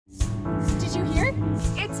Did you hear?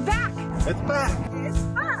 It's back! It's back! It's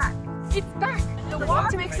back! It's back! The Walk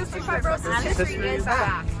to Make Cystic Fibrosis History is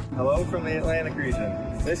back! Hello from the Atlantic region.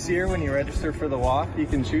 This year, when you register for the walk, you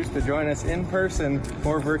can choose to join us in person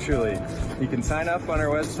or virtually. You can sign up on our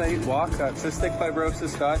website,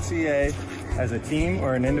 walk.cysticfibrosis.ca, as a team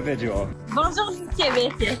or an individual. Bonjour du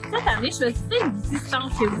Québec. Cette année, choisissez une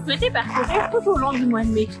distance que vous souhaitez parcourir tout au long du mois de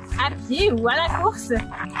mai, à pied ou à la course.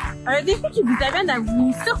 Un défi qui vous amène à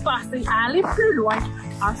vous surpasser, à aller plus loin.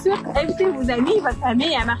 Ensuite, invitez vos amis et votre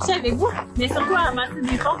famille à marcher avec vous, mais surtout à ramasser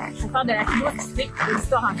des fonds pour faire de la fibrose cystique de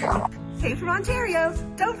l'histoire en commun. Hey from Ontario,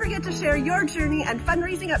 don't forget to share your journey and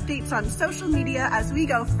fundraising updates on social media as we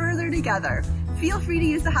go further together. Feel free to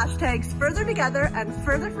use the hashtags Further Together and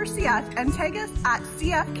Further for CF and tag us at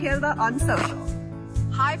CF Canada on social.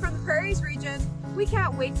 Hi from the Prairies region. We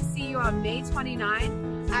can't wait to see you on May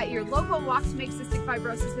 29 at your local Walk to Make Cystic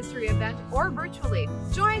Fibrosis History event or virtually.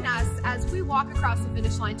 Join us as we walk across the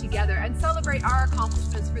finish line together and celebrate our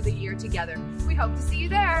accomplishments for the year together. We hope to see you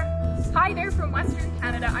there. Hi there from Western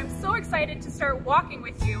Canada. I'm so excited to start walking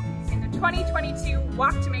with you in the 2022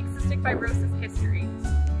 Walk to Make Cystic Fibrosis History.